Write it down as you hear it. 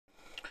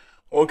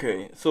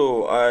Okay,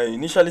 so I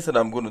initially said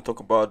I'm going to talk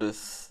about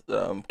this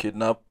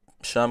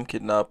sham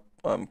kidnap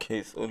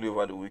case only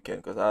over the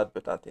weekend because I had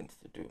better things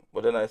to do.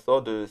 But then I saw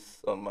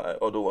this on my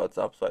other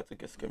WhatsApp, so I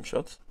took a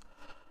screenshot.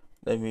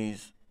 Let me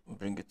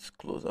bring it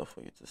closer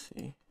for you to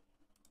see.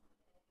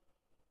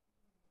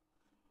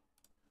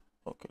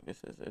 Okay,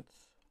 this is it.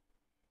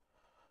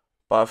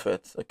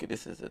 Perfect. Okay,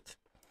 this is it.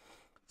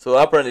 So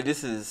apparently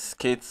this is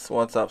Kate's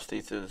WhatsApp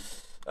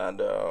status,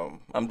 and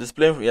I'm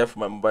displaying here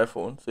from my mobile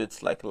phone, so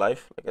it's like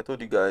live. Like I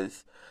told you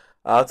guys,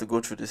 I had to go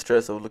through the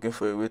stress of looking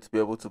for a way to be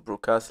able to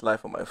broadcast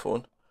live on my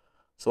phone.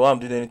 So while I'm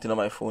doing anything on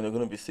my phone, you're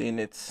gonna be seeing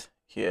it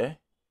here.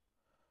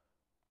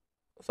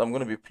 So I'm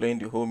gonna be playing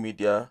the whole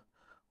media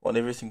on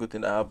every single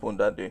thing that happened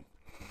that day.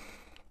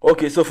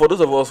 Okay, so for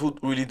those of us who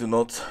really do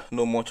not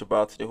know much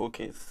about the whole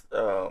case,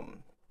 I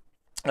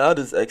had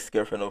this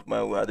ex-girlfriend of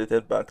mine who I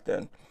dated back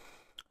then.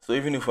 So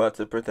even if I had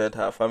separated,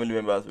 her family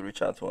members would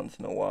reach out once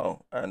in a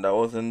while, and I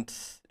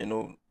wasn't, I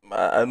know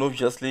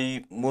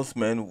obviously most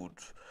men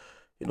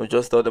would,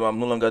 just tell them I'm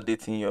no longer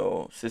dating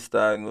your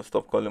sister,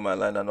 stop calling my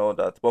line and all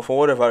that. But for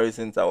whatever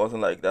reasons, I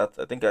wasn't like that.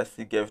 I think I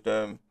still gave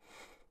them,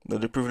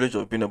 the privilege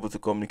of being able to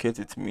communicate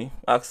with me,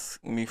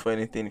 ask me for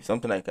anything, if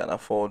something I can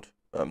afford,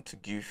 to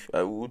give,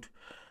 I would,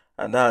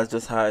 and that is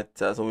just how it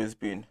has always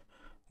been.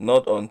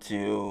 Not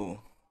until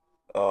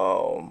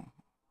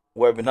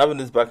we've been having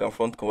this back and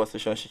front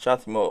conversation. She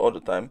chats me all the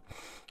time.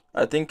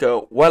 I think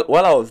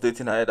while I was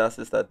dating her elder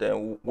sister,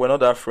 then we're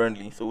not that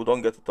friendly, so we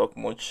don't get to talk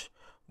much.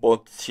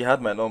 But she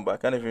had my number. I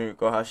can't even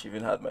recall how she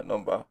even had my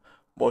number,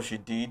 but she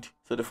did.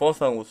 So the first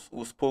time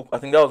we spoke, I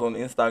think that was on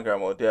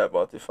Instagram or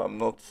thereabout, if I'm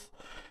not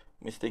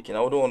mistaken.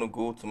 I wouldn't want to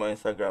go to my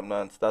Instagram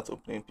now and start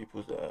opening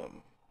people's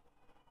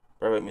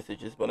private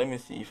messages. But let me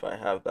see if I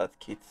have that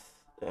kid's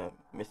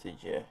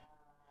message here.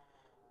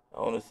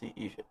 I want to see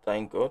if,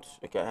 thank God,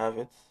 okay, I have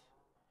it.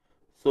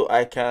 So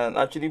I can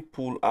actually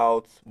pull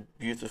out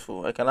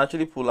beautiful. I can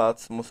actually pull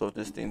out most of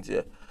these things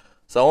here.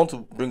 So I want to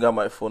bring out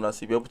my phone and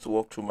see be able to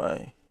walk through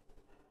my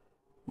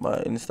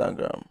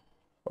Instagram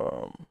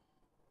um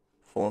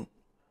phone.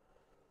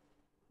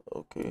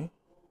 Okay.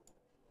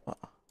 Ah,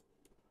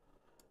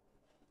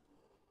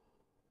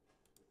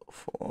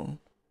 phone.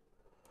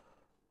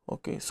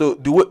 Okay. So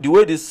the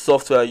way this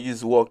software I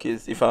use work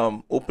is if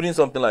I'm opening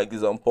something like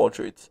this on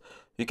portrait,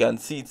 you can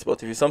see it,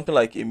 but if it's something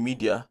like a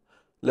media,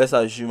 let's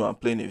assume I'm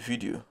playing a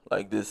video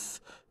like this,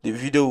 the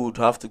video would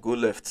have to go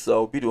left. So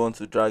I'll be the one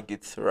to drag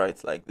it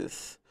right like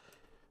this.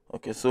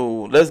 Okay,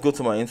 so let's go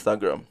to my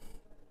Instagram.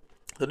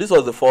 So this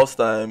was the first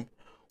time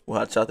we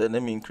had chatted.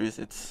 Let me increase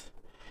it.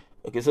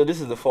 Okay, so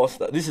this is the first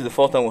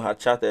time we had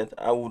chatted.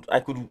 I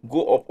could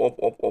go up.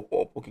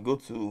 Okay, go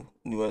to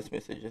newest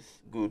messages.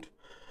 Good.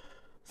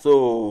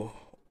 So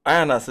I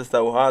and her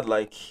sister we had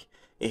like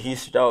a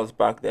history that was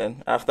back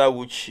then. After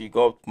which she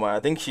got my I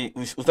think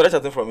we started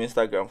chatting from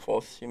Instagram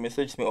first. She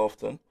messaged me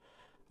often.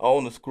 I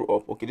want to screw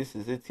up. Okay, this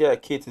is it. Yeah,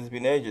 Kate, it's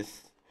been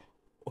ages.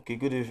 Okay,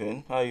 good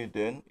evening. How you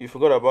doing? You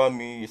forgot about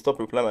me. You stopped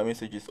replying my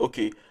messages.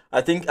 Okay,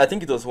 I think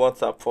it was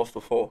WhatsApp first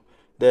of all.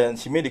 Then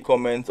she made a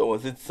comment, or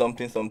was it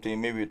something?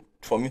 Maybe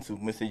for me to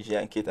message you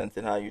and Kate and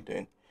say how you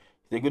doing.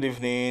 She said good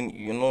evening.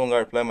 You no longer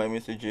reply my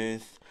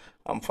messages.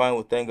 I'm fine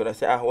with thank God. I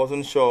said I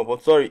wasn't sure,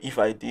 but sorry if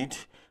I did.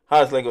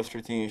 How's Lagos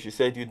treating you? She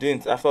said you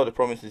didn't after all the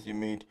promises you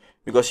made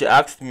because she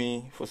asked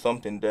me for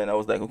something. Then I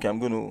was like, okay, I'm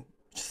gonna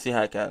see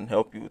how I can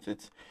help you with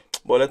it.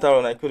 But later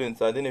on, I couldn't.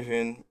 So I didn't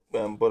even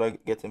bother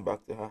getting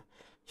back to her.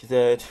 She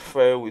said,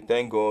 "Fair, we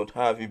thank God.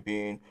 How have you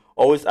been?"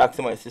 Always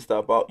asking my sister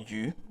about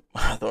you.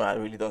 I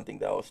really don't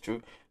think that was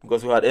true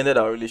because we had ended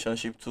our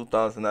relationship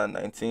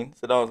 2019.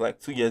 So that was like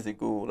 2 years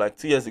ago. Like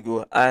 2 years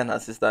ago, I and her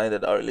sister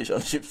ended our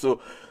relationship. So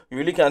you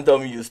really can't tell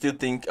me you still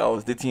think I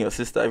was dating your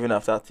sister even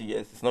after 2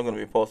 years. It's not gonna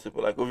be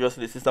possible. Like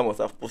obviously, the sister must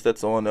have posted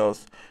someone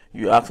else.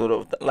 You asked what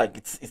of like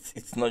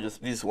it's not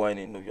just this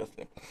whining.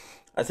 Obviously,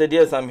 I said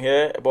yes, I'm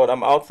here, but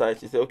I'm outside.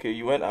 She said, okay,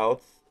 you went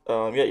out.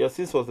 Yeah, your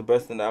sis was the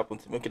best thing that happened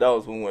to me. Okay, that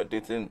was when we were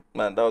dating.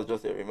 Man, that was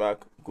just a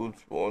remark. Good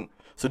one.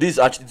 So this is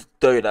actually to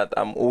tell you that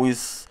I'm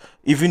always,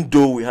 even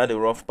though we had a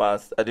rough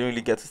past, I didn't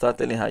really get to start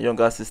telling her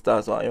younger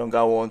sisters or her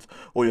younger ones,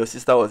 oh, your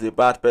sister was a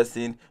bad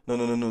person. No,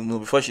 no, no, no, no.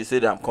 Before she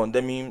said I'm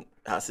condemning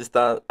her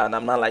sister and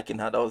I'm not liking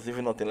her, that was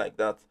even nothing like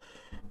that.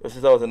 Your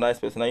sister was a nice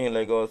person. Are you in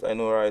Lagos? I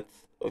know, right?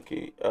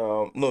 Okay.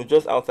 No,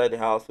 just outside the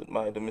house with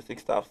my domestic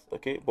staff.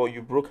 Okay, but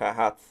you broke her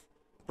heart.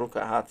 Broke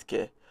her heart,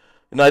 care.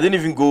 I didn't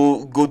even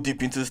go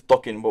deep into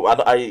talking,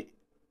 but I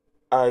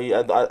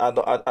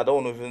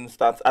don't even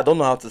start. I don't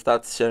know how to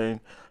start sharing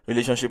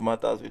relationship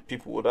matters with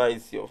people. Whether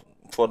it's your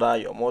father,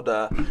 your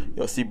mother,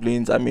 your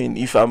siblings. I mean,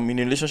 if I'm in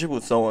a relationship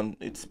with someone,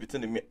 it's it's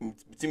between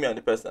me and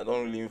the person. I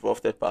don't really involve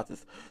third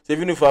parties. So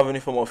even if we have any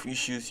form of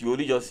issues, you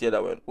only just hear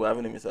that we're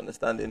having a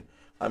misunderstanding.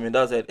 I mean,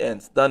 that's where it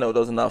ends. Daniel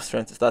doesn't have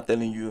strength to start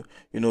telling you,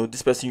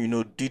 this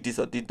person did this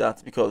or did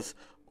that because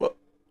well,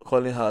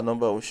 calling her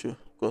number will show.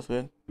 Because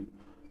when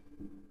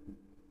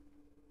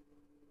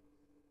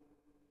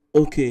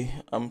okay,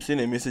 I'm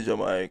seeing a message on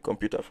my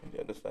computer from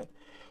the other side.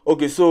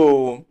 Okay,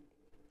 so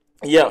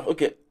yeah,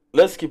 okay,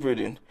 let's keep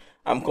reading.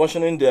 I'm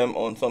cautioning them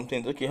on some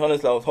things. Okay,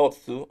 honestly, I was hot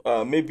too.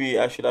 Maybe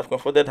I should have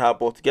confronted her,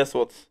 but guess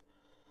what?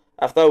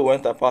 After we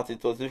went apart,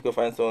 it was difficult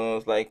to find someone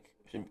else. Like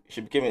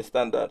she became a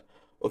standard.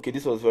 Okay,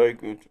 this was very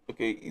good.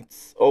 Okay,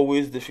 it's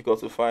always difficult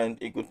to find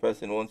a good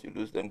person once you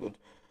lose them. Good.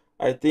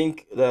 I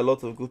think there are a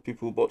lot of good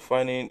people, but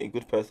finding a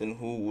good person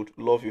who would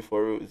love you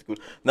for real is good.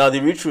 Now, the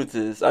real truth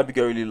is,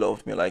 Abigail really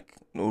loved me, like,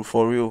 no,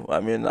 for real. I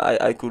mean,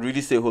 I could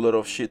really say a whole lot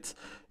of shit,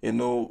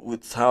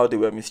 with how they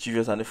were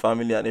mischievous and the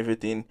family and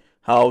everything,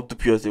 how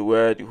dubious they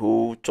were, the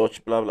whole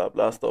church, blah, blah,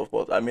 blah stuff.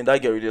 But I mean, that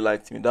girl really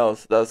liked me.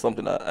 That's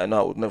something I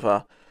know I would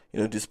never,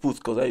 dispute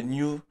because I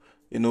knew.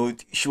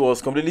 She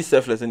was completely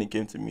selfless when it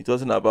came to me. It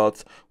wasn't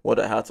about what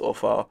I had to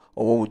offer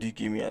or what would you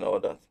give me and all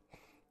that.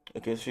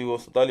 Okay, she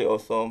was totally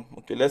awesome.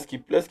 Okay, let's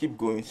keep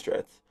going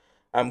straight.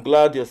 I'm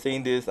glad you're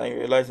saying this and you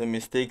realize the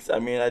mistakes. I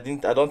mean, I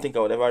don't think I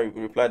would ever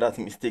reply that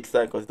mistake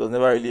side because it was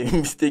never really a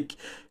mistake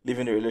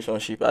leaving the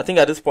relationship. I think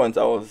at this point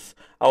I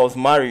was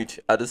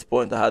married. At this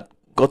point, I had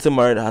gotten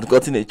married. I had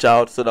gotten a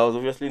child, so there was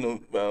obviously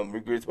no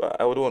regrets. But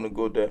I wouldn't want to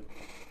go there.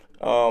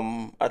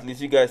 At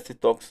least you guys still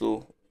talk,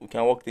 so we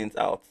can work things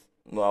out.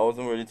 No, I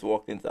wasn't ready to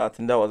work things out. I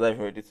think that was not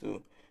even ready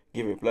to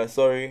give a reply.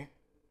 Sorry.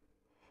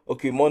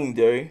 Okay, morning,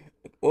 Derry.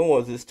 When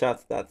was this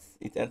chat that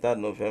it entered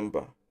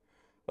November?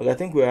 Okay, I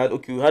think we had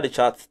a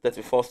chat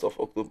 31st of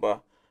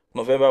October.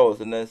 November was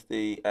the next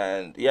day,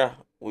 and yeah,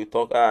 we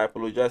talked. I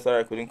apologize,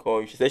 sorry I couldn't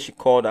call you. She said she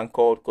called and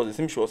called because it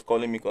seems she was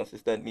calling me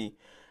consistently,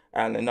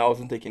 and then I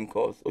wasn't taking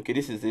calls. Okay,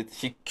 this is it.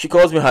 She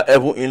calls me her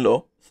ever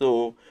in-law,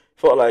 so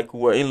felt like we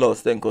were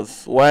in-laws then.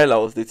 Because while I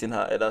was dating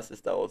her elder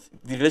sister, was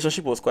the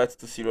relationship was quite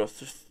too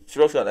serious,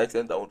 serious to an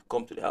extent that I would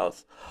come to the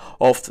house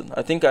often.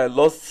 I think I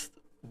lost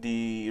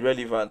the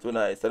relevance when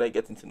I started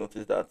getting to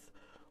notice that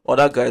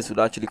other guys would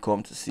actually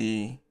come to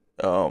see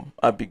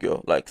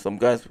Abigail. Like some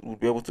guys would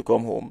be able to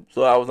come home.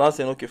 So I was not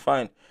saying, okay,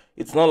 fine.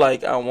 It's not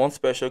like I'm one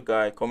special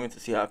guy coming to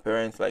see her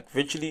parents. Like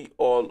virtually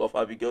all of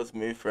Abigail's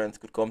male friends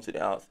could come to the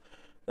house.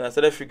 Then I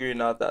started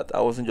figuring out that I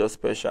wasn't just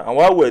special. And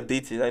while we were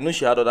dating, I know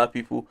she had other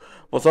people,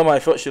 but somehow I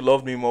felt she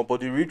loved me more.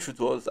 But the real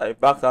truth was I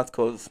backed out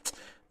because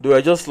there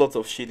were just lots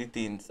of shady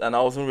things, and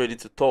I wasn't ready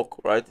to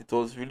talk. Right? It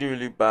was really,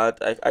 really bad.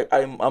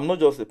 I'm not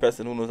just a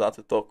person who knows how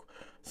to talk,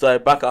 so I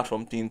back out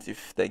from things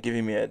if they're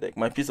giving me a headache.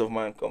 My peace of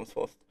mind comes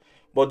first.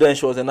 But then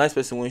she was a nice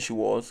person when she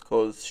was,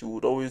 cause she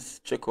would always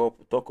check up,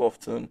 talk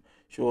often.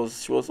 She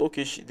was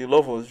okay. The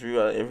love was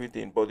real and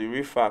everything, but the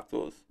real fact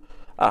was,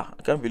 I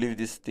can't believe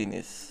this thing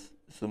is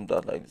zoomed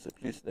out like this. So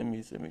please let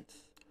me zoom it.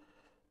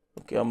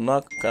 Okay, I'm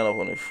not kind of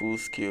on a full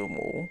scale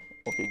mode.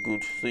 Okay,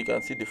 good. So you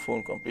can see the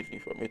phone completely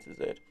from A to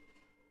Z.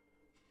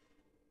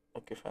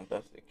 Okay,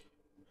 fantastic.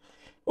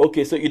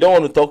 Okay, so you don't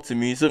want to talk to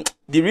me. So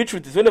the real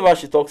truth is, whenever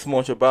she talks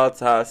much about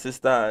her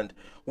sister and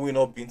we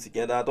not being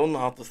together, I don't know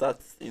how to start.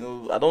 I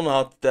don't know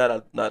how to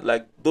tell that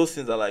like those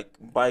things are like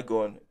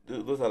bygone.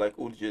 Those are like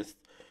old gist.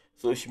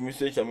 So she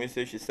messaged a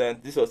message she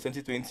sent. This was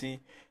 2020.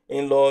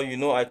 In law,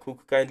 I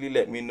cook. Kindly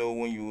let me know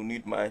when you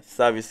need my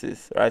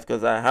services, right?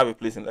 Because I have a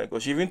place in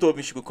Lagos. She even told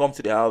me she could come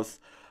to the house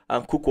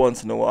and cook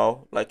once in a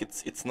while. Like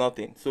it's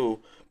nothing. So,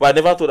 but I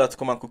never told her to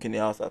come and cook in the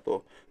house at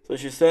all. So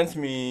she sent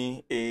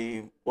me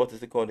a, what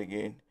is it called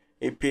again?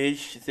 A page.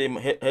 She said,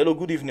 Hello,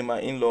 good evening,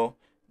 my in-law.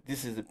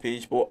 This is the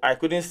page." But I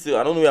couldn't still,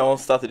 I don't know where I want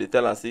to start to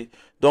tell her, say,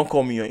 "Don't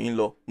call me your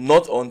in-law."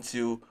 Not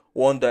until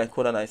one day I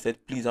called her and I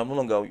said, "Please, I'm no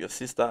longer with your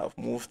sister. I've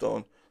moved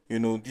on.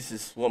 This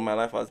is what my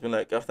life has been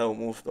like after we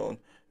moved on.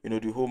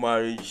 The whole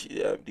marriage,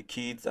 the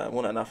kids, and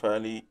one and a half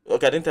family."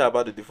 Okay, I didn't tell her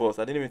about the divorce.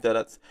 I didn't even tell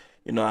her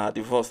that, I had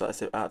divorced. I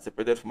said I had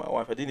separated from my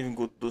wife. I didn't even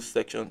go to those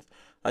sections.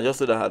 I just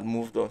said I had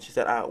moved on. She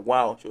said,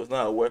 wow. She was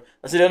not aware.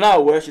 I said, "You're not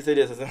aware?" She said,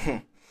 "Yes." I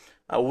said,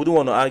 I wouldn't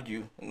want to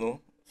argue.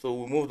 So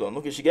we moved on.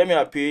 Okay, she gave me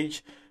her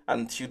page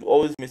and she'd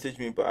always message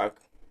me back.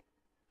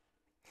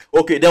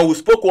 Okay, then we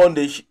spoke one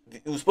day.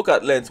 We spoke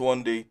at length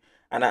one day,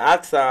 and I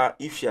asked her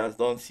if she has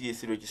done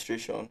CAC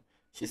registration.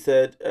 She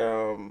said,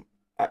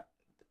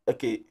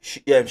 okay,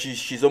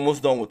 she's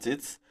almost done with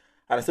it.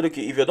 And I said,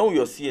 okay, if you're done with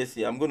your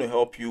CSC, I'm going to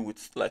help you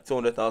with like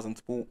 200,000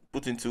 to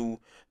put into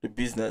the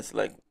business.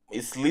 Like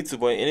it's little,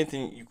 but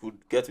anything you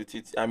could get with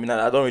it. I mean,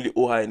 I don't really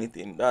owe her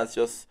anything. That's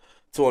just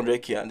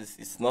 200K, and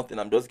it's nothing.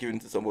 I'm just giving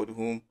it to somebody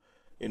whom,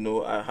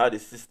 I had a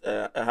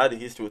sister. I had a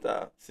history with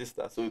her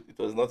sister, so it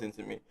was nothing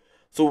to me.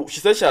 So she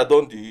said she had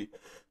done the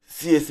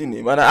CSC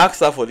name, and I asked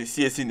her for the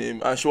CSC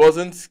name, and she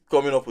wasn't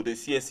coming up with the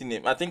CSC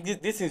name. I think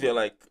these things were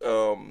like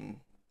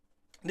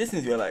these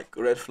things were like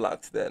red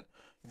flags then.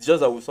 It's just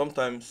that we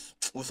sometimes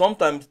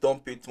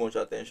don't pay too much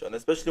attention,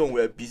 especially when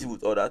we're busy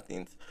with other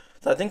things.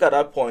 So I think at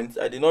that point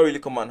I did not really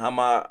come and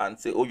hammer and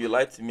say, "Oh, you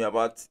lied to me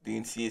about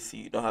doing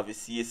CAC. You don't have a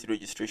CAC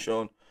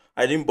registration."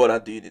 I didn't bother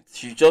doing it.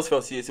 She just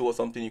felt CAC was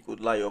something you could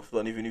lie off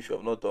on, even if you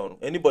have not done.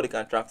 Anybody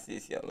can track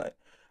CAC online.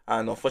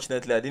 And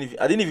unfortunately, I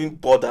didn't even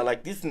bother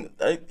like this.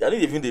 I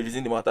didn't even the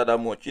reason the matter that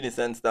much, in the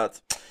sense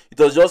that it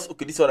was just,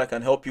 okay, this is what I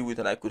can help you with,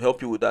 and I could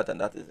help you with that, and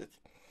that is it.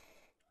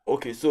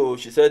 Okay, so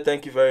she said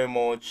thank you very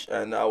much,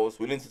 and I was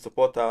willing to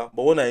support her.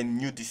 But when I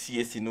knew the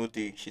CAC no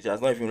day, she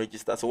has not even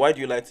registered. So why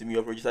do you lie to me?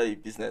 You've registered a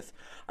business,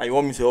 and you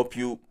want me to help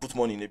you put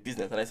money in a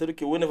business? And I said,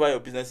 okay, whenever your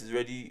business is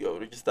ready, you're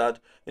registered,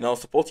 I'll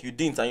support you. You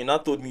didn't, and you now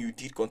told me you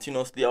did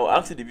continuously. I'll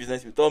ask you the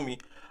business. You tell me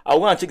I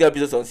want to check that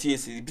business on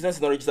CAC. The business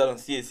is not registered on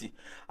CAC.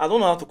 I don't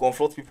know how to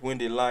confront people when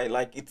they lie.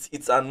 Like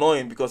it's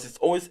annoying because it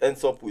always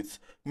ends up with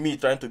me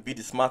trying to be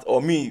the smart,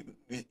 or me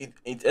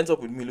it ends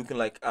up with me looking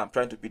like I'm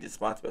trying to be the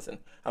smart person.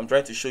 I'm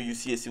trying to show you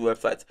CAC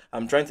website.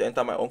 I'm trying to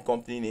enter my own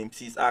company name,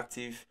 see it's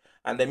active.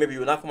 And then maybe you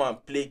will not come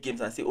and play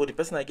games and say, oh, the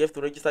person I gave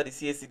to register the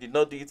CAC did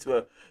not do it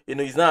well.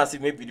 It's not as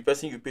if maybe the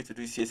person you pay to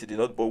do CAC did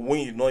not, but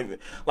when you know even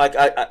like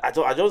I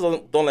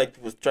just don't like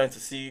people trying to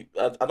see.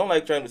 I don't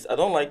like trying to. I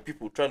don't like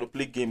people trying to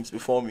play games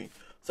before me.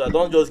 So I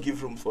don't just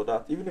give room for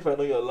that. Even if I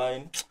know you're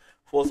lying,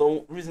 for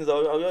some reasons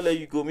I'll just let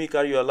you go. Me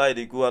carry your lie,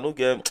 they go. I don't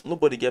get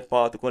nobody get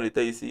power to come and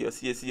tell you say your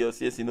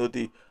CAC no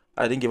day.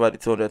 I didn't give her the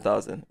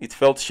 200,000. It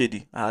felt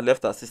shady. I had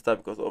left her sister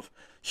because of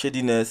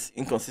shadiness,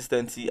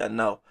 inconsistency, and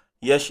now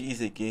here she is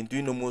again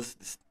doing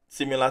almost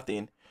similar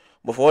thing.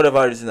 But for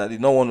whatever reason, I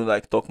did not want to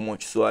like talk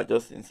much, so I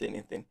just didn't say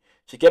anything.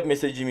 She kept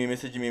messaging me,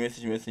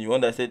 messaging me. One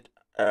day I said,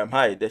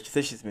 hi. Then she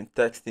said she's been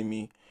texting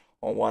me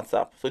on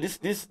WhatsApp. So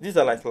these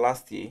are like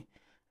last year,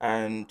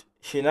 and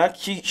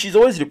she's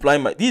always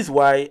replying my. This is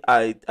why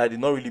I did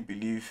not really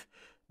believe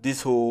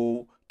this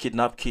whole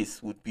kidnap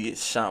case would be a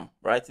sham,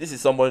 right? This is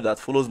somebody that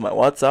follows my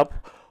WhatsApp,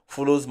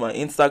 follows my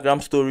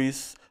Instagram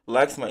stories,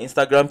 likes my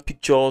Instagram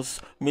pictures,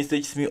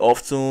 messages me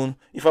often.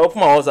 If I open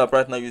my WhatsApp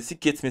right now, you see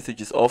Kate's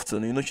messages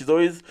often. She's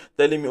always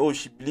telling me, oh,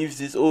 she believes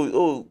this.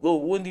 Oh,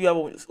 when do you have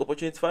an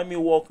opportunity? Find me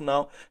work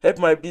now. Help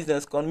my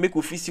business. Can make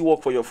official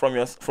work for your from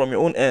your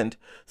own end.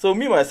 So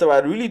me myself, I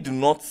really do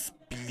not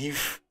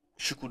believe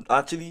she could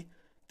actually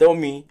tell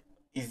me,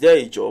 is there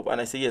a job? And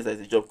I say, yes,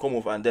 there's a job, come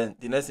over. And then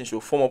the next thing she'll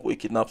form up with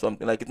kidnap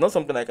something. Like, it's not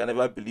something I can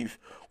ever believe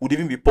would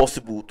even be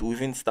possible to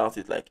even start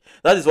it. Like,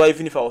 that is why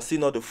even if I was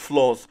seeing all the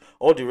flaws,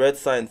 all the red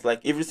signs, like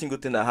every single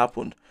thing that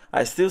happened,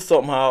 I still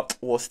somehow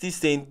was still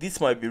saying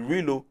this might be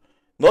real. Oh.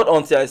 Not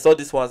until I saw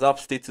this WhatsApp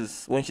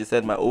status when she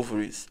said my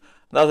ovaries.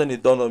 That's when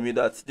it dawned on me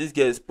that this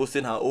girl is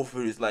posting her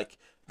ovaries. Like,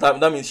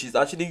 that means she's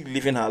actually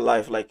living her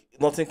life. Like,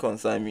 nothing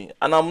concerns me.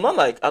 And I'm not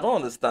like, I don't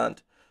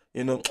understand.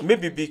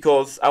 Maybe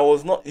because I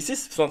was not. You see,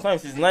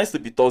 sometimes it's nice to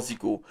be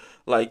toxical.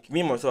 Like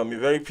me myself, I'm a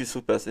very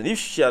peaceful person. If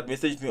she had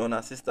messaged me on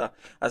her sister,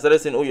 I started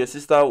saying, "Oh, your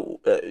sister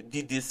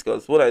did this,"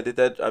 because when I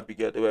dated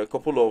Abigail, there were a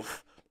couple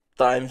of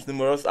times,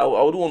 numerous. I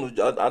would want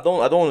to. I don't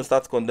want to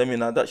start condemning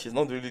her. That she's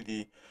not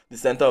really the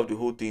center of the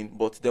whole thing.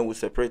 But then we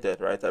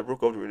separated, right? I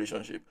broke up the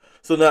relationship.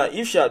 So now,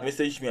 if she had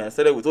messaged me and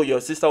started with, "Oh,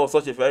 your sister was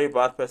such a very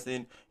bad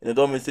person,"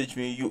 don't message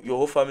me, your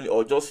whole family,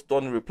 or just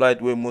don't reply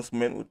the way most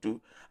men would do.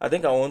 I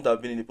think I won't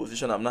have been in a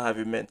position I'm not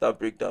having mental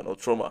breakdown or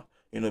trauma,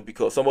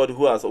 because somebody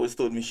who has always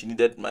told me she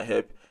needed my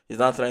help is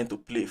now trying to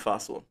play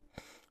fast one.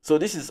 So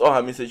this is all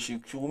her message.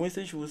 She will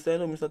message, she will say,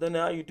 "No, Mr.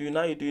 Daniel, how you doing?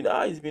 How you doing?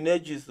 It's been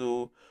ages,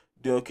 so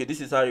okay, this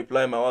is her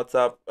reply my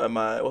WhatsApp,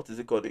 my what is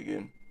it called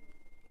again?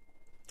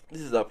 This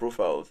is her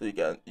profile, so you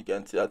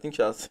can see. I think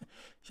she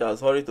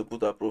has hurried to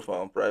put her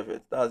profile on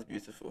private. That's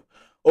beautiful.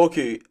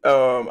 Okay,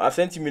 I've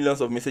sent you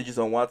millions of messages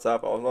on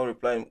WhatsApp. I was not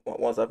replying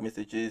WhatsApp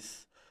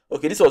messages.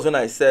 Okay, this was when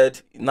I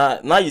said,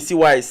 now you see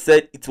why I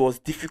said it was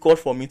difficult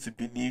for me to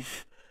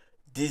believe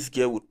this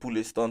girl would pull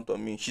a stunt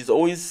on me. She's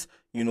always,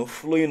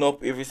 following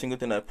up every single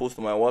thing I post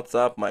on my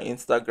WhatsApp, my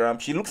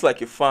Instagram. She looks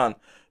like a fan.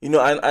 And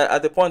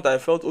at the point I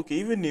felt okay,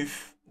 even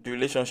if the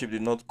relationship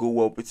did not go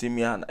well between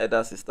me and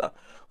elder sister,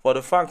 for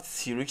the fact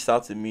she reached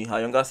out to me,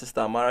 her younger sister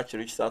Amarachi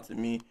reached out to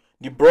me,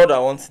 the brother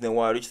once in a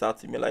while reached out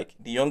to me, like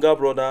the younger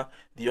brother,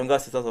 the younger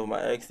sisters of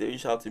my ex, they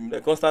reached out to me. They're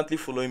constantly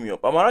following me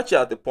up.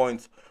 Amarachi at the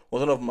point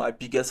was one of my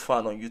biggest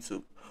fan on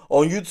YouTube.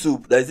 On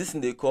YouTube, there's this thing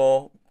they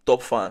call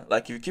top fan.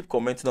 Like if you keep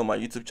commenting on my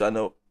YouTube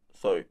channel,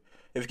 sorry,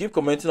 if you keep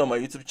commenting on my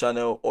YouTube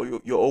channel, or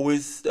you're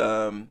always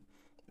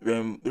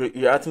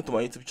reacting to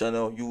my YouTube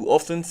channel, you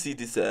often see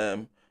this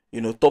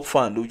top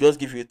fan. They'll just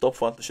give you a top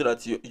fan to show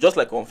that you just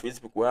like on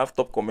Facebook we have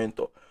top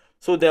commenter.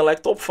 So they're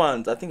like top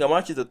fans. I think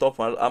Amachi is the top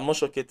fan. I'm not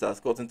sure Kate has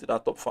gotten to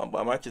that top fan,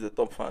 but Amachi is the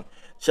top fan.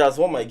 She has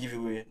won my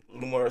giveaway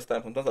numerous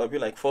times. Sometimes I'll be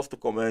like forced to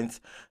comment,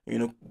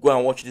 go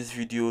and watch this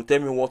video, tell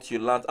me what you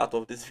learned out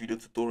of this video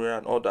tutorial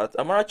and all that.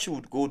 Amarachi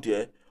would go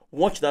there,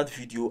 watch that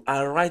video,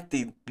 and write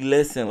a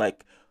lesson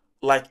like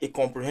a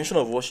comprehension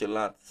of what she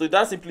learned. So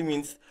that simply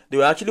means they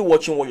were actually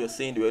watching what you're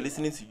saying, they were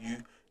listening to you,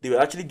 they were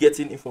actually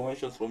getting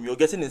information from you, or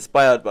getting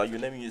inspired by you.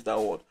 Let me use that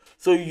word.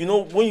 So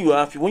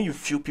when you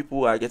feel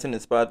people are getting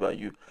inspired by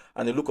you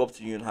and they look up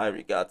to you in high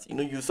regards,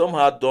 you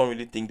somehow don't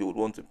really think they would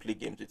want to play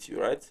games with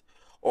you, right?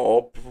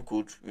 Or people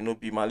could,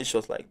 be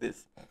malicious like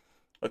this.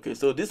 Okay,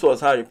 so this was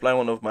her replying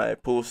one of my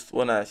posts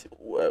when I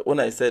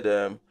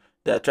said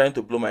they're trying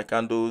to blow my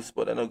candles,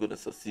 but they're not going to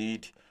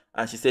succeed.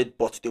 And she said,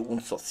 but they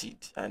won't succeed.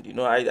 And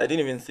I didn't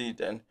even see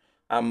it. And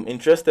I'm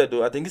interested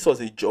though. I think this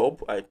was a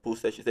job I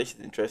posted. She said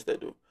she's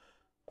interested though.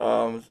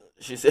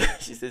 She said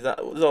she says that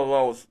this is what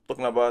I was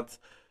talking about.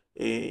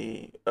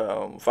 a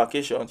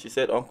vacation. She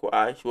said, Uncle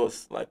I. She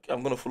was like,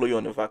 I'm gonna follow you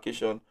on a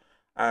vacation,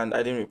 and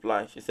I didn't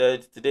reply. She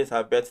said, today's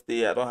her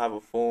birthday. I don't have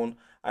a phone.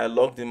 I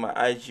logged in my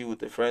IG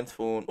with a friend's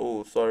phone.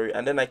 Oh, sorry.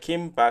 And then I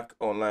came back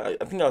online.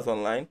 I think I was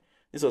online.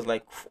 This was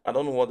like I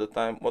don't know what the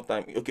time. What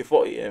time? Okay,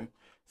 4 a.m.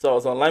 So I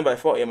was online by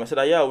 4 a.m. I said,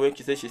 are you awake?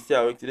 She said she's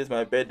still awake. Today's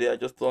my birthday. I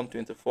just turned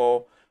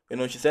 24.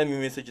 She sent me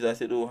messages. I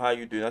said, oh, how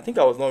you doing? I think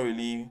I was not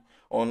really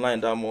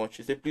online that much.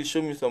 She said, please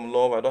show me some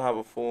love. I don't have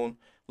a phone.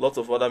 Lots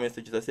of other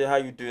messages. I say, how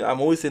you doing? I'm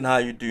always saying, how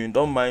you doing?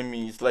 Don't mind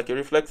me. It's like a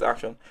reflex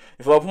action.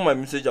 If I open my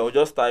message, I will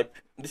just type,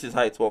 this is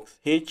how it works.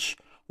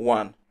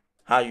 H1,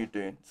 how you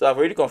doing? So I've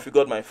already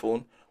configured my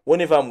phone.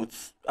 Whenever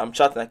I'm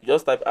chatting, I can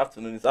just type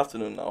afternoon. It's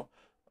afternoon now.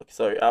 Okay,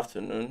 sorry,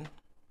 afternoon,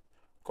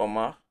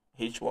 comma,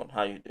 H1,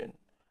 how you doing?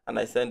 And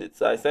I send it.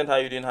 So I sent, how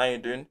you doing? How you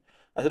doing?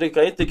 I said,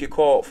 can you take a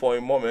call for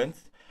a moment?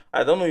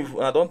 I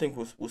don't think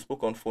we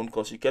spoke on phone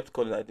because she kept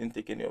calling. I didn't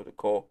take any of the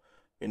call,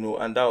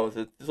 and that was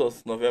it. This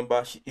was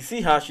November. You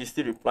see how she's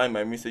still replying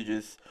my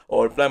messages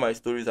or replying my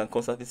stories and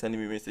constantly sending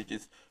me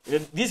messages.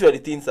 These were the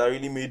things that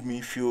really made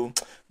me feel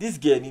this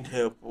girl need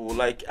help. Or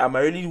like, am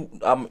I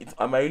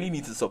really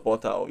need to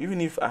support her? Or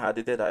even if I had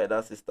dated her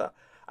elder sister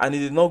and it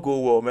did not go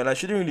well, man, I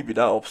shouldn't really be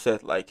that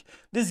upset. Like,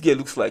 this girl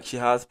looks like she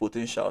has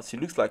potential. She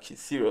looks like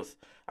she's serious.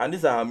 And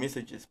these are her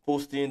messages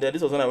posting. Then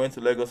this was when I went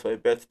to Lagos for a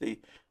birthday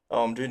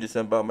during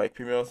December, my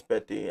premier's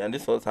birthday, and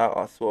this was how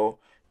as well.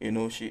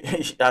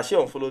 She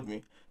unfollowed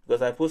me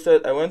because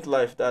I went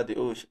live that day.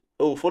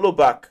 Oh, follow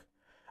back.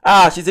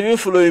 She's even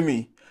following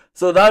me.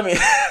 So that means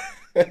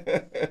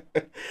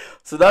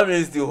so that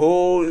means the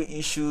whole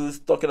issues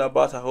talking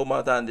about her home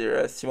matter and the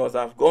rest. She must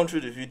have gone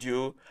through the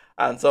video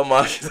and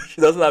somehow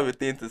she doesn't have a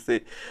thing to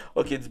say.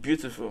 Okay, it's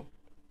beautiful.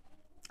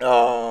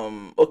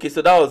 Okay,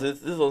 so that was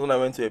it. This was when I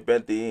went to a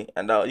birthday,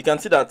 and you can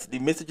see that the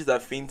messages are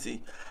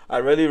fainty. I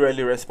really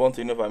rarely respond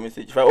to any of my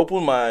message. If I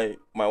open my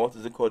what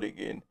is it called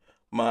again,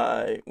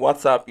 my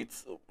WhatsApp,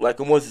 it's like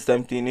almost the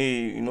same thing.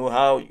 Hey,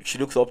 how she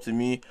looks up to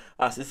me,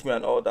 assists me,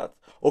 and all that.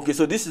 Okay,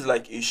 so this is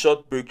like a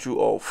short breakthrough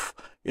of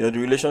the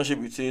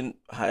relationship between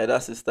her elder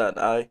sister and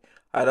I.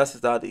 Her elder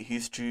sister had a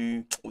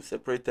history. We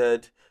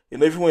separated.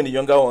 Even when the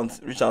younger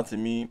ones reach out to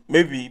me,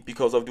 maybe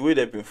because of the way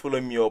they've been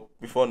following me up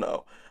before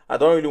now, I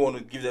don't really want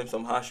to give them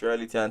some harsh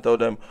reality and tell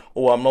them,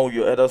 "Oh, I'm not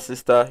your elder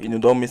sister.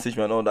 Don't message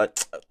me and all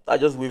that." I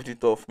just waved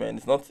it off, man.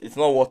 It's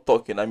not worth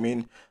talking. I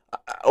mean,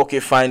 okay,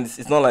 fine.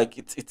 It's not like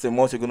it's a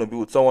must you're gonna be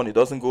with someone. It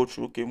doesn't go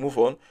through. Okay, move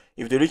on.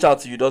 If they reach out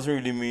to you, doesn't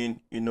really mean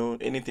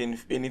anything.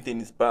 If anything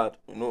is bad,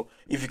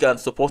 if you can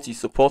support, you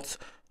support.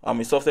 I'm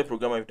a software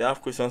programmer. If they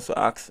have questions to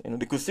ask,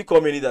 they could still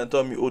call me later and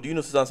tell me, "Oh, do you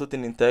know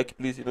something in tech?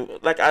 Please,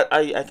 like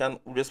I can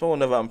respond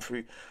whenever I'm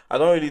free. I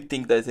don't really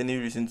think there's any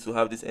reason to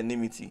have this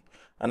enmity,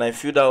 and I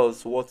feel that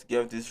was what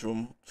gave this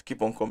room to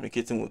keep on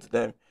communicating with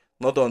them.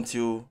 Not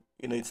until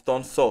it's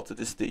turned salt to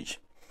this stage.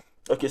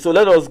 Okay, so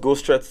let us go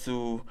straight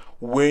to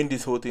when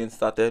this whole thing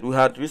started. We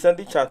had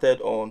recently chatted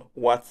on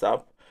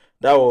WhatsApp.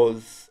 That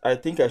was, I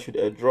think I should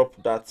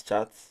drop that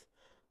chat.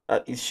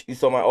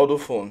 It's on my other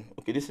phone.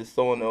 Okay, this is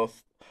someone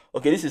else.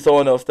 Okay, this is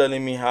someone else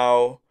telling me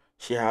how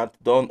she had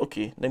done.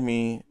 Okay, let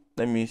me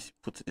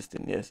put this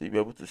thing here so you'll be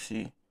able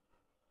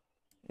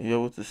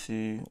to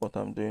see what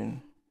I'm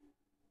doing.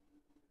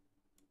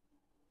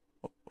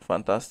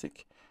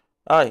 Fantastic.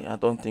 I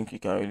don't think you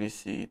can really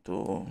see it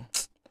too,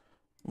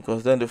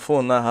 because then the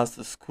phone now has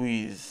to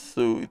squeeze.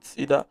 So it's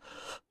either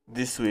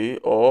this way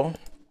or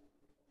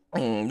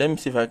let me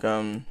see if I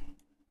can.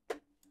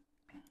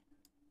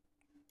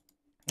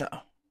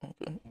 Yeah.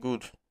 Okay.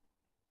 Good.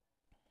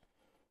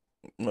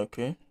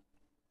 Okay.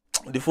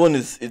 The phone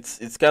is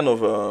it's kind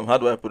of how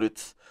do I put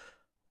it?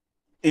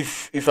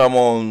 If I'm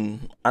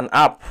on an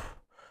app,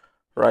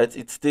 right,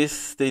 it stays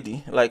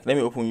steady. Like, let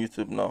me open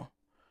YouTube now.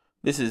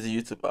 This is the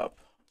YouTube app.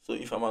 So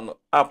if I'm on an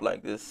app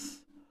like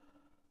this,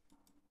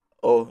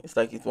 oh, it's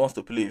like it wants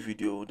to play a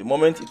video. The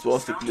moment it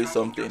wants to play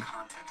something,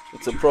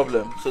 it's a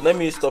problem. So let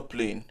me stop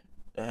playing.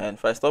 And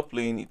if I stop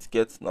playing, it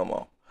gets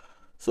normal.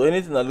 So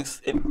anything that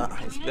looks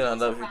it's playing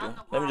another video.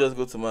 Let me just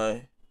go to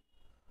my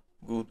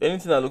good.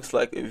 Anything that looks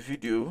like a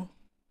video.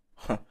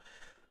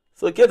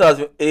 So Kate has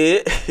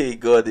been hey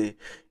God,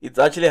 it's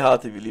actually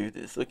hard to believe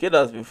this. So Kate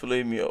has been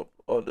following me up.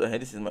 Although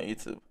this is my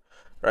YouTube.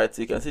 Right,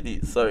 so you can see the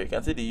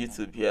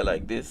YouTube here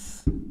like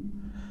this.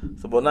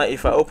 So but now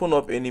if I open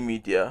up any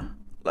media,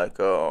 like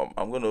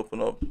I'm gonna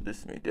open up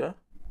this media.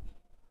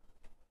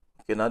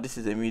 Okay, now this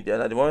is a media.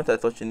 Now the moment I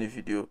touch any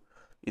video,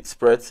 it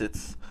spreads it.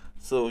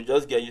 So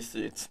just get used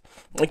to it.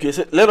 Okay,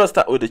 so let us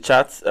start with the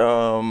chat.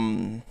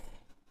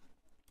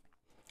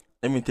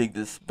 Let me take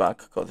this back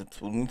because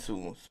it will need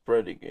to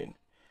spread again.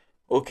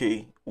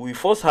 Okay, we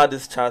first had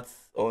this chat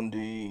on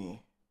the.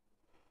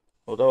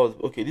 Oh, that was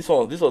okay. This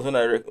was when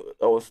I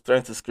was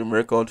trying to screen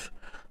record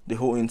the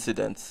whole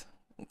incident.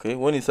 Okay,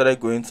 when it started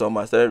going some,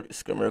 I started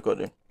screen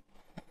recording.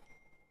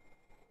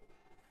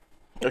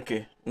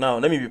 Okay, now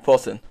let me be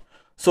pausing.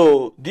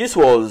 So this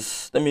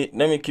was let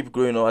me keep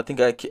growing up. I think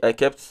I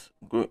kept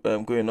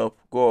going up,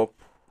 go up,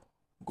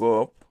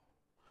 go up.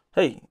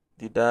 Hey,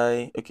 did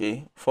I?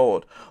 Okay,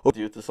 forward.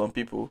 Okay, to some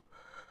people.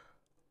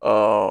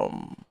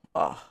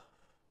 Ah,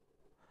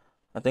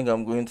 I think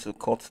I'm going to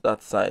cut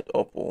that side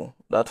up, or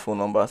that phone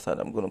number side.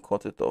 I'm going to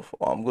cut it off,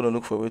 or I'm going to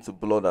look for a way to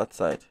blur that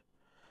side.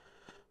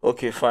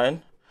 Okay,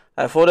 fine.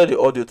 I forwarded the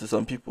audio to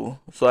some people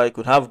so I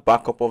could have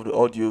backup of the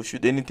audio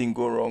should anything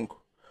go wrong.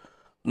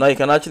 Now you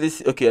can actually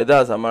see. Okay,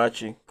 that's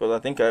Amarachi because I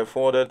think I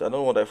forwarded. I don't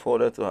know what I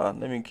forwarded to her.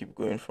 Let me keep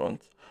going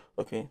front.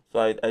 Okay, so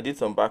I did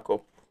some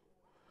backup.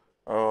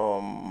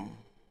 Um,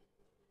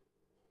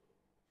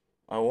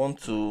 I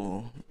want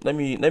to let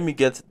me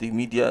get the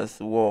media's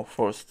war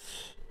first.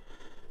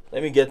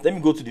 Let me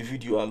go to the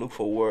video and look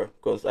for war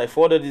because I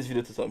forwarded this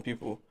video to some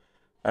people.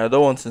 I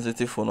don't want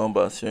sensitive phone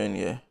numbers showing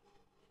here.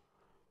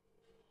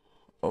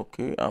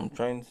 Okay, I'm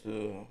trying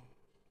to.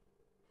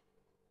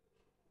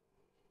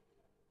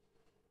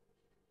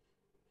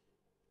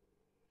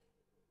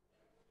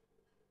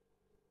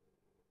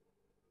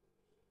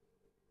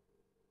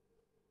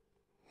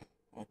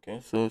 Okay,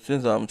 so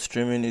since I'm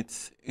streaming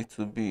it, it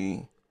will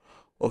be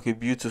okay.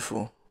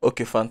 Beautiful.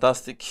 Okay,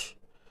 fantastic,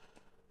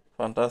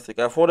 fantastic.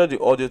 I forwarded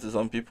the audio to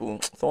some people.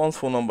 Someone's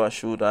phone number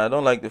showed. I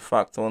don't like the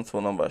fact someone's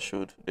phone number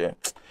showed there.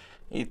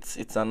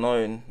 It's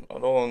annoying. I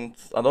don't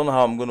know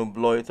how I'm gonna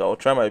blur it. I'll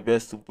try my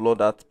best to blur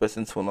that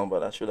person's phone number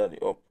that showed at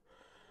the up.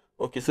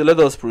 Okay, so let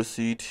us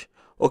proceed.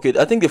 Okay,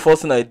 I think the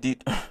first thing I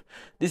did,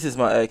 this is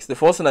my ex. The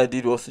first thing I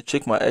did was to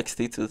check my ex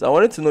status. I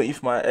wanted to know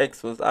if my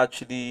ex was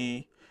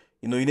actually,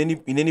 in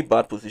any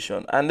bad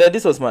position. And then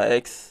this was my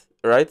ex,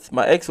 right?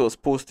 My ex was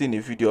posting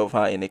a video of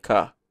her in a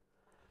car.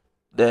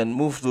 Then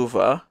moved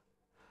over.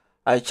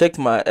 I checked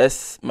my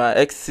ex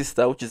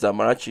sister, which is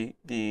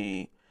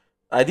Amarachi.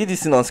 I did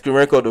this thing on screen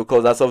record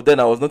because as of then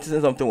I was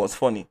noticing something was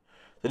funny.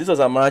 So this was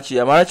Amarachi.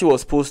 Amarachi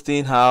was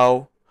posting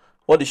how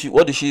what did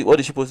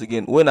she post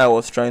again? When I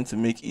was trying to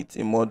make it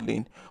in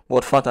modeling,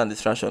 but fat and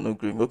distraction no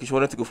green. Okay, she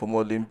wanted to go for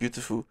modeling.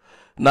 Beautiful.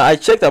 Now I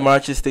checked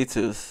Amarachi's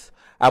status.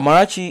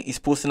 Amarachi is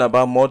posting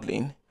about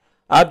modeling.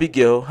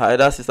 Abigail, her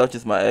other sister, which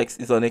is my ex,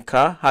 is on a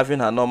car having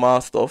her normal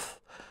stuff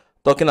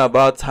talking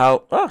about how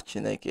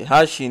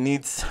she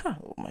needs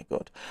oh my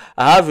god.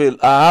 I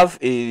have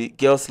a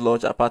girls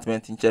lodge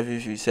apartment in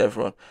Chevy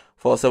Chevron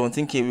for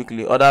 17k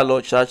weekly. Other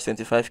lodge charge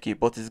 25k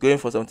but it's going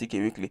for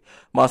 70k weekly.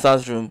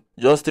 Master's room,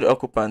 just 3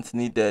 occupants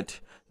needed.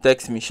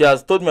 Text me. She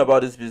has told me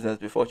about this business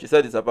before. She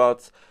said it's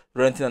about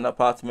renting an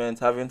apartment,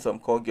 having some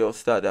call girls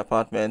stay at the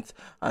apartment,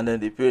 and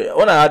then they pay.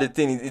 When I had the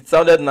thing, it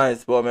sounded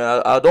nice, but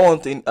man, I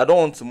don't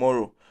want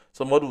tomorrow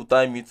somebody will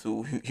tie me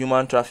to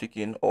human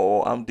trafficking,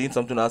 or I'm doing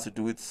something that has to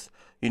do with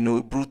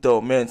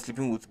brutal men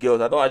sleeping with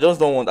girls. I just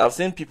don't want. I've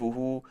seen people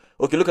who,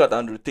 okay, look at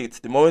Andrew Tate.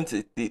 The moment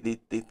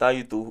they tie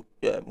you to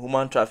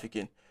human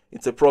trafficking,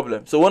 it's a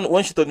problem. So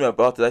when she told me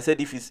about it, I said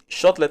if it's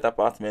short let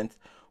apartment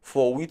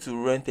for we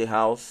to rent a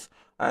house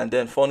and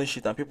then furnish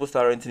it and people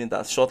start renting it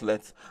as short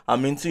let,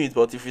 I'm into it.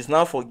 But if it's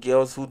now for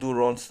girls who do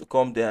runs to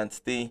come there and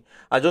stay,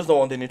 I just don't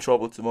want any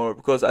trouble tomorrow,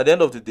 because at the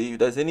end of the day, if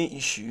there's any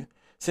issue,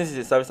 since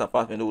it's a service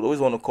apartment, they would always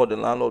want to call the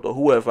landlord or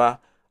whoever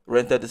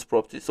rented this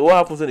property. So what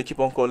happens when they keep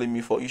on calling me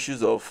for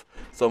issues of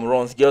some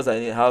runs, girls are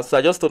in a house? So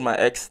I just told my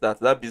ex that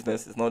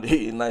business is not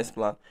a nice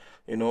plan,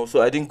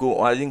 So I didn't go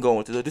on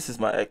with it. So this is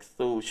my ex.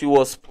 So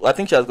I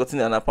think she has gotten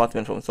an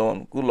apartment from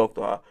someone. Good luck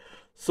to her.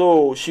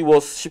 So she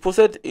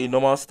posted a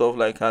normal stuff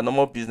like her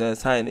normal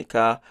business, her in a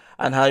car,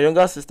 and her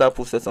younger sister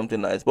posted something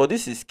nice. But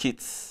this is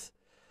kids.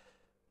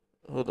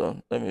 Hold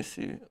on, let me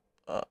see.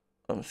 Uh,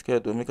 I'm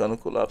scared to make a no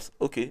collapse.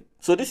 Okay,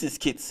 so this is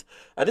Kate,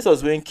 and this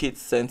was when Kate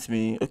sent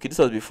me. Okay, this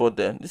was before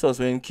then. This was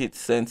when Kate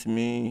sent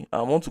me.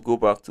 I want to go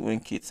back to when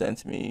Kate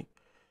sent me.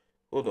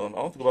 Hold on, I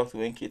want to go back to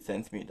when Kate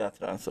sent me that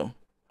ransom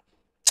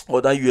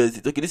or that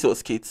USDT. Okay, this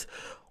was Kate.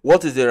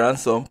 What is the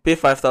ransom? Pay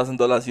 $5,000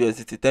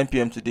 USDT 10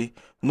 p.m. today.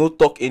 No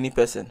talk any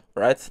person.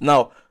 Right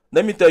now,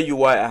 let me tell you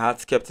why I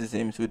had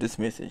skepticism with this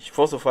message.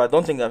 First of all, I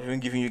don't think I've even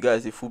given you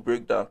guys a full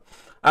breakdown.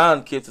 I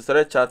and Kate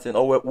started chatting,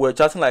 or we're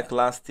chatting like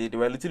last year. There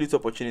were little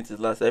opportunities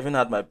last year. I even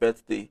had my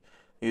birthday,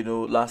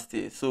 last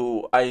year.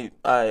 So I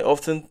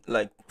often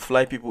like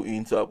fly people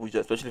into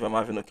Abuja, especially if I'm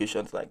having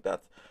occasions like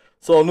that.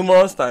 So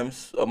numerous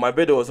times, my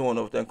birthday wasn't one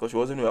of them because she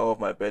wasn't aware of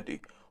my birthday.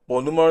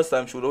 But numerous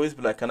times she would always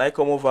be like, "Can I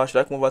come over? Should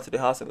I come over to the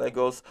house in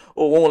Lagos?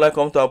 Oh, when will I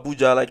come to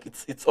Abuja?" Like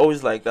it's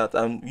always like that.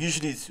 And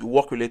usually it's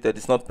work related.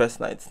 It's not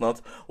personal. It's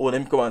not, "Oh,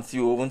 let me come and see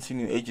you. I haven't seen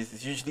you in ages."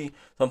 It's usually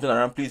something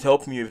around, "Please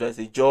help me if there's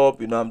a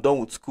job. I'm done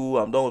with school.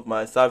 I'm done with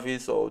my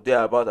service or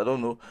thereabout. I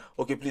don't know.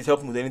 Okay, please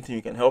help me with anything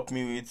you can help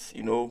me with."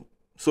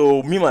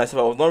 So me myself,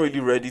 I was not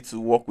really ready to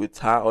work with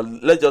her, or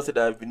let's just say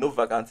that I've been no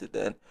vacancy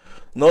then.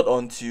 Not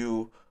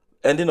until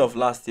ending of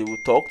last year we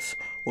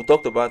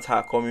talked about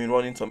her coming,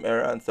 running some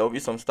errands. There will be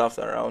some staffs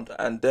around,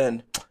 and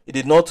then it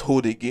did not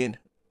hold again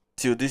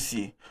till this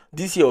year.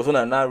 This year was when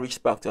I now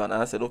reached back to her and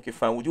I said, "Okay,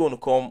 fine. Would you want to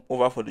come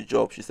over for the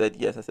job?" She said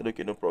yes. I said,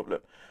 "Okay, no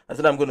problem." I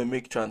said, "I'm going to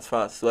make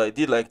transfers." So I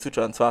did like two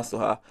transfers to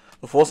her.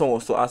 The first one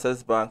was to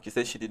Access Bank. She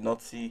said she did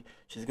not see.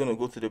 She's going to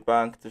go to the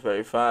bank to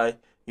verify,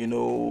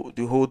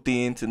 the whole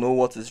thing, to know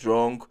what is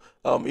wrong,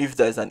 if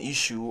there's an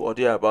issue or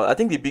thereabout. I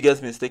think the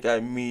biggest mistake I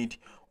made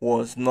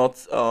was not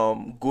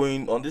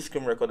going on this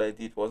screen record I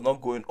did was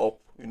not going up.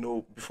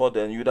 Before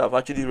then you'd have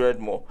actually read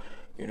more.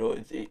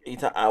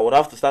 I would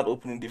have to start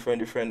opening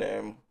different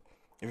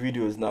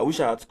videos now. Wish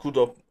I had screwed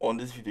up on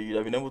this video. You'd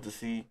have been able to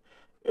see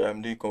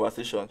the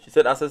conversation. She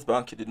said Access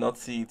Bank, she did not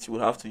see it. She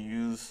would have to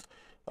use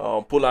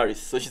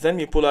Polaris. So she sent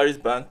me Polaris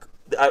Bank.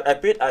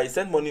 I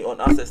sent money on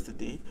Access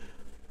today.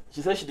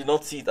 She said she did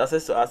not see it.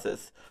 Access to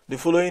Access. The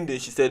following day,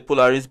 she said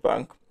Polaris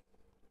Bank.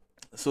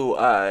 So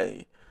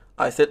I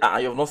said,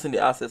 you have not seen the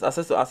Access.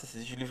 Access to Access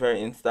is usually very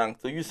instant.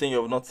 So you saying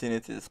you have not seen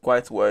it is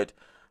quite weird.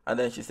 And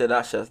then she said,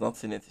 she has not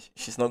seen it.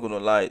 She's not gonna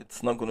lie.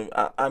 It's not gonna.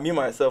 I me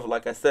myself,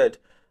 like I said,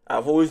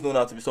 I've always known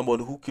how to be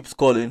somebody who keeps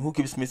calling, who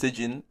keeps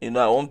messaging.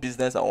 I want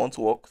business, I want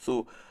to work.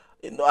 So,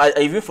 I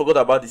even forgot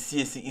about the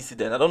CAC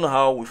incident. I don't know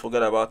how we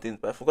forgot about things,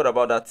 but I forgot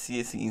about that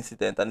CAC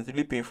incident, and it's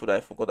really painful that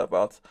I forgot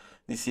about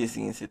the CAC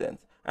incident.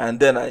 And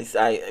then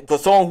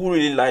because someone who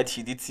really lied,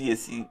 she did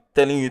CAC,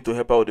 telling you to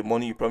help her with the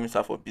money you promised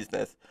her for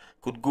business,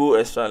 could go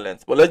extra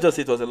length. But let's just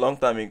say it was a long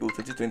time ago,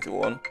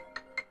 2021.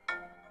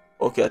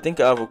 Okay, I think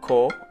I have a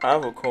call. I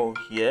have a call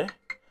here,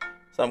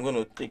 so I'm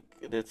gonna take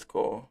this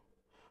call.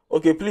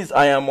 Okay, please,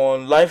 I am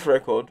on live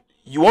record.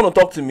 You want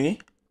to talk to me?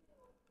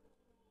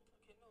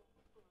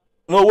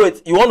 No,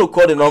 wait. You want to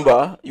call the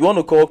number? You want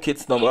to call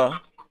Kate's number?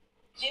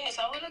 Yes,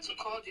 I wanted to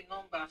call the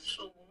number,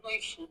 so we'll know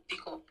if you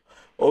pick up.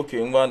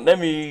 Okay, man. Let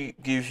me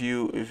give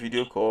you a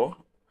video call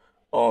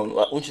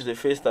which is a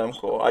FaceTime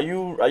call. Are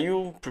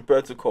you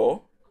prepared to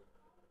call?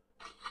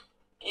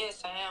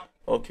 Yes, I am.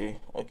 Okay.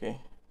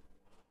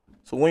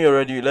 So when you're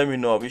ready, let me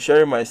know. I'll be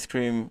sharing my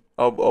screen.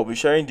 I'll be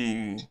sharing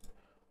the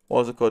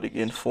what's it called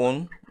again?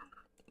 Phone.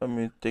 Let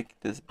me take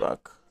this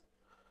back.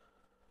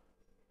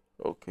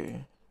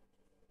 Okay.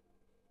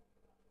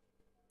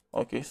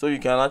 Okay, so you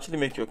can actually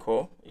make your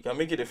call. You can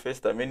make it a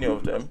FaceTime, any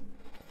of them.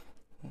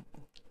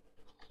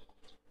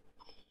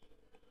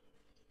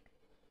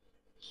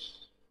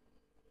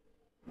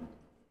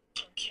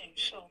 Okay,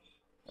 so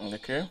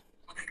Okay.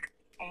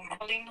 I'm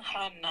calling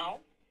her now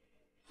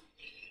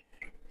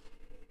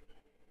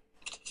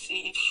to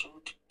see if she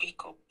would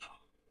pick up.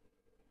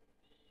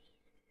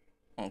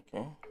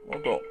 Okay.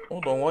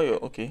 Hold on. Why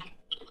you're okay?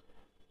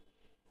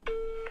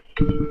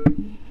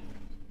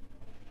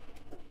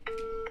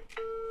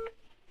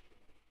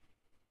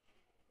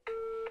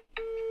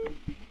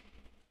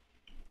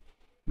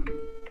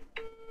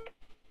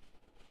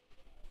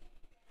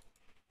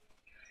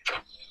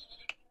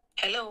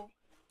 Hello.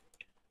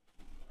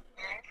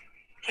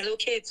 Hello,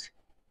 Kate.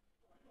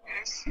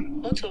 Yes.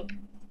 What's up?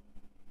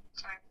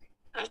 Fine.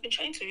 I've been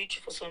trying to reach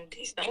you for some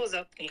days. Now, what's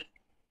happening?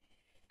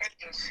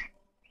 Yes.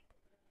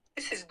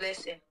 This is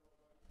Blessing.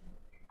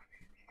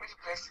 Which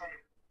blessing?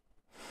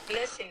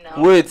 Blessing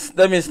now. Wait,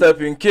 let me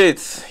step in.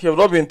 Kate, you have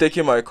not been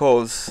taking my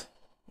calls.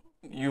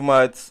 You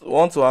might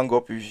want to hang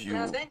up if She you.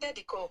 has ended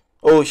the call.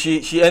 Oh,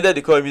 she ended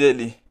the call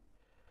immediately.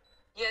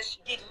 Yes, she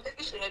did.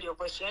 Maybe she heard your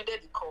voice. She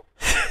ended the call.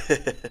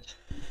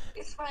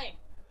 It's fine.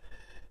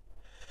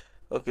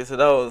 Okay, so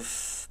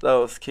that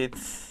was Kate.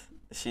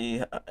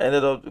 She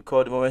ended up the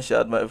call the moment she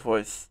had my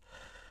voice.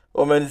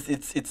 Oh man,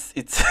 it's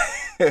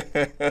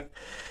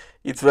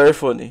it's very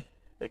funny.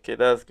 Okay,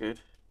 that's good.